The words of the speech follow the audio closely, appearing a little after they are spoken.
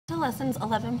lessons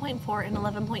 11.4 and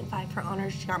 11.5 for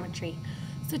honors geometry.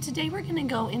 So today we're going to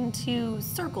go into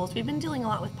circles. We've been dealing a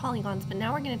lot with polygons, but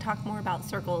now we're going to talk more about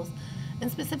circles.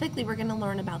 And specifically, we're going to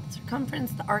learn about the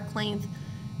circumference, the arc length,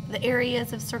 the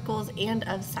areas of circles, and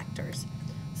of sectors.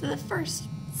 So the first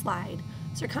slide,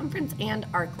 circumference and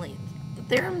arc length.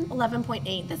 Theorem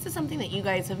 11.8, this is something that you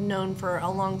guys have known for a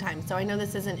long time, so I know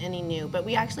this isn't any new, but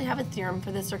we actually have a theorem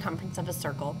for the circumference of a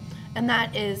circle, and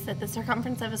that is that the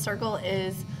circumference of a circle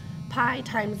is pi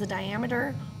times the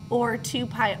diameter, or 2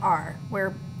 pi r,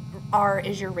 where r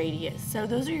is your radius. So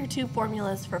those are your two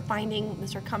formulas for finding the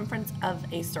circumference of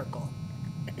a circle.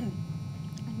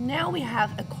 Now we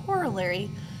have a corollary,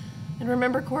 and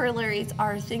remember, corollaries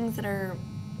are things that are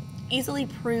easily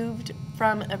proved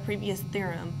from a previous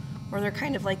theorem, or they're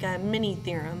kind of like a mini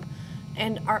theorem.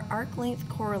 And our arc length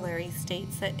corollary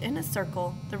states that in a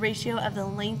circle, the ratio of the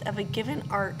length of a given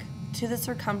arc to the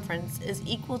circumference is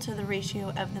equal to the ratio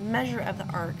of the measure of the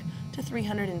arc to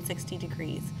 360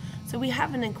 degrees. So we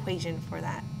have an equation for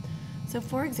that. So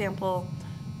for example,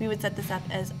 we would set this up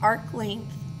as arc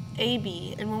length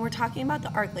AB, and when we're talking about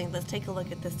the arc length, let's take a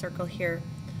look at this circle here.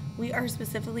 We are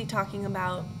specifically talking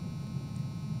about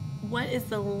what is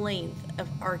the length of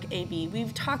arc AB.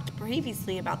 We've talked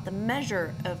previously about the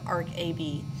measure of arc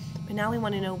AB, but now we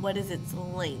want to know what is its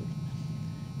length.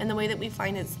 And the way that we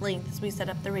find its length is we set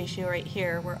up the ratio right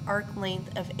here, where arc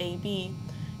length of AB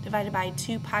divided by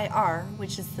 2 pi r,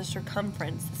 which is the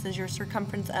circumference, this is your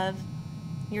circumference of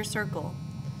your circle,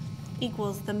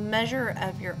 equals the measure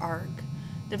of your arc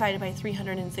divided by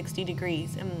 360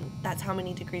 degrees, and that's how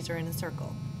many degrees are in a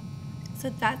circle. So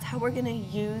that's how we're going to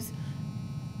use,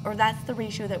 or that's the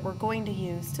ratio that we're going to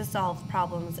use to solve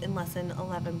problems in lesson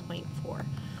 11.4.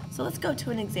 So let's go to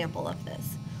an example of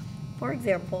this. For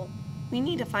example, we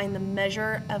need to find the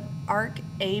measure of arc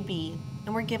AB,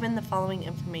 and we're given the following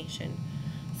information.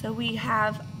 So we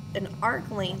have an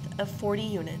arc length of 40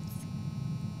 units,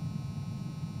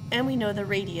 and we know the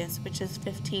radius, which is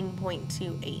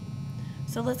 15.28.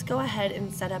 So let's go ahead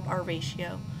and set up our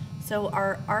ratio. So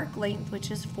our arc length,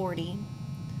 which is 40,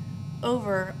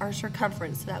 over our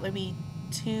circumference, so that would be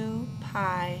 2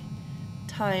 pi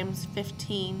times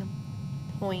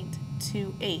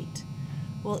 15.28,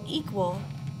 will equal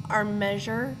our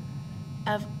measure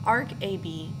of arc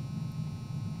AB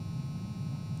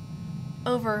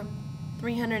over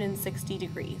 360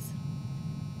 degrees.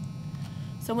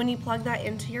 So when you plug that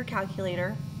into your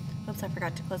calculator, oops, I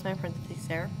forgot to close my parentheses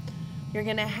there, you're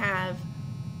going to have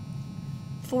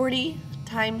 40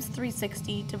 times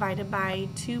 360 divided by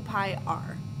 2 pi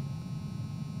r.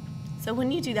 So when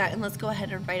you do that, and let's go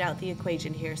ahead and write out the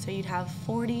equation here. So you'd have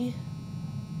 40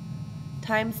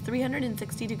 times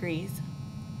 360 degrees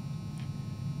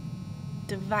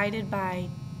divided by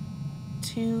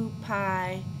 2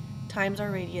 pi times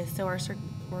our radius. So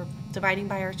we're dividing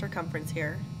by our circumference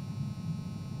here.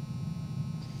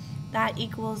 That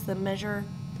equals the measure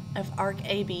of arc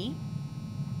AB.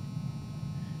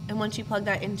 And once you plug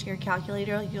that into your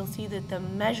calculator, you'll see that the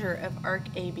measure of arc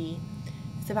AB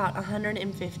is about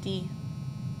 150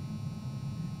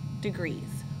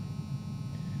 degrees.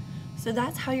 So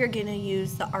that's how you're going to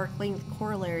use the arc length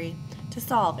corollary to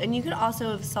solve. And you could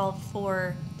also have solved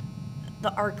for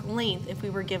the arc length if we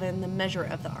were given the measure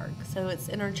of the arc. So it's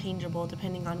interchangeable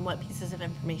depending on what pieces of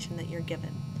information that you're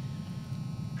given.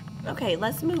 Okay,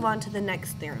 let's move on to the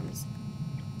next theorems.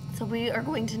 So we are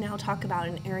going to now talk about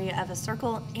an area of a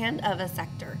circle and of a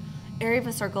sector. Area of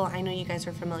a circle, I know you guys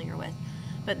are familiar with,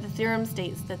 but the theorem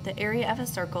states that the area of a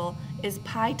circle is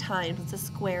pi times the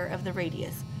square of the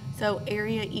radius. So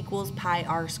area equals pi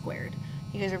r squared.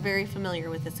 You guys are very familiar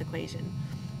with this equation.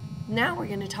 Now we're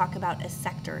going to talk about a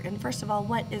sector. And first of all,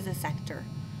 what is a sector?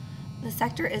 The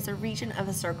sector is a region of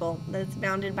a circle that's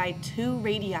bounded by 2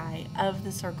 radii of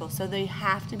the circle. So they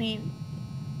have to be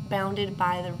bounded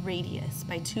by the radius,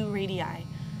 by 2 radii,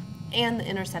 and the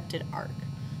intercepted arc.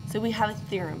 So we have a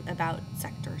theorem about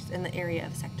sectors and the area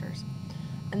of sectors.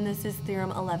 And this is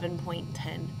theorem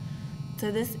 11.10.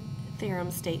 So this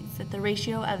theorem states that the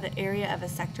ratio of the area of a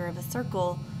sector of a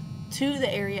circle to the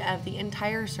area of the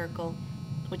entire circle,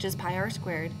 which is pi r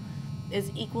squared, is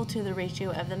equal to the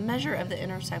ratio of the measure of the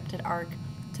intercepted arc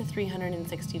to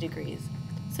 360 degrees.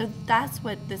 So that's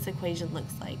what this equation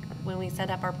looks like when we set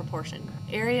up our proportion.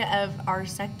 Area of our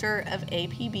sector of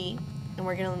APB, and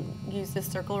we're going to use this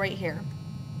circle right here,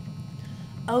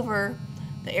 over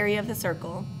the area of the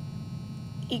circle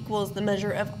equals the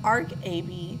measure of arc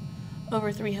AB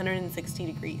over 360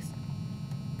 degrees.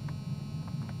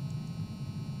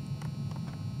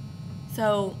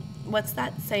 So what's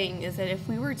that saying is that if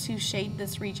we were to shade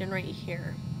this region right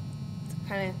here,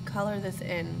 kind of color this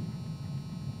in,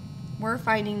 we're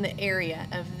finding the area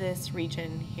of this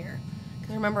region here.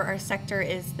 Because remember, our sector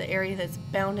is the area that's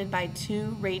bounded by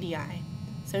 2 radii.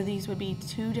 So these would be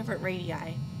 2 different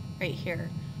radii right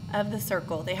here of the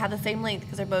circle. They have the same length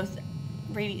because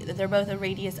they're both a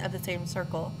radius of the same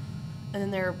circle. And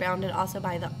then they're bounded also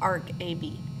by the arc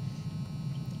AB.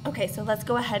 Okay, so let's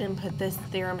go ahead and put this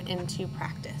theorem into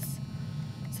practice.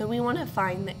 So we want to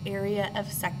find the area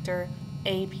of sector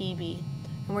APB,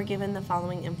 and we're given the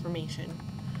following information.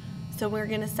 So we're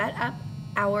going to set up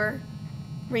our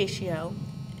ratio,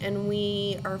 and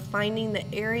we are finding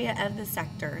the area of the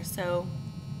sector. So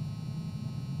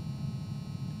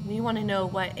we want to know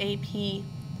what APB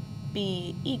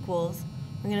equals.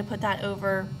 We're going to put that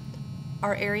over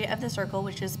our area of the circle,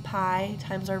 which is pi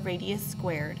times our radius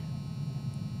squared,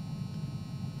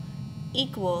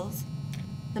 equals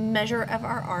the measure of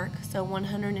our arc, so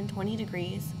 120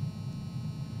 degrees,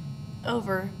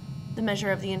 over the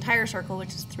measure of the entire circle, which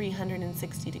is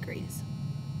 360 degrees.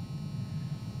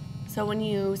 So when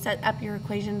you set up your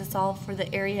equation to solve for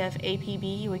the area of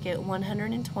APB, you would get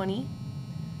 120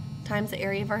 times the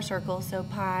area of our circle, so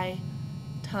pi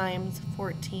times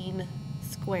 14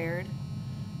 squared,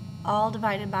 all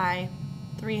divided by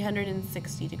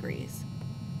 360 degrees.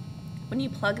 When you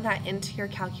plug that into your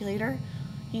calculator,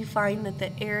 you find that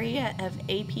the area of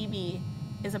APB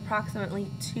is approximately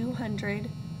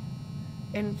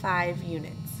 205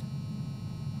 units.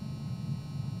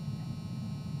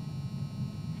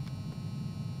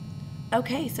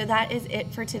 Okay, so that is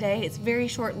it for today. It's a very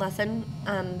short lesson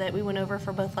that we went over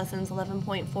for both lessons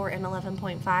 11.4 and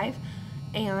 11.5.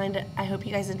 And I hope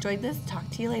you guys enjoyed this. Talk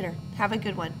to you later. Have a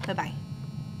good one. Bye-bye.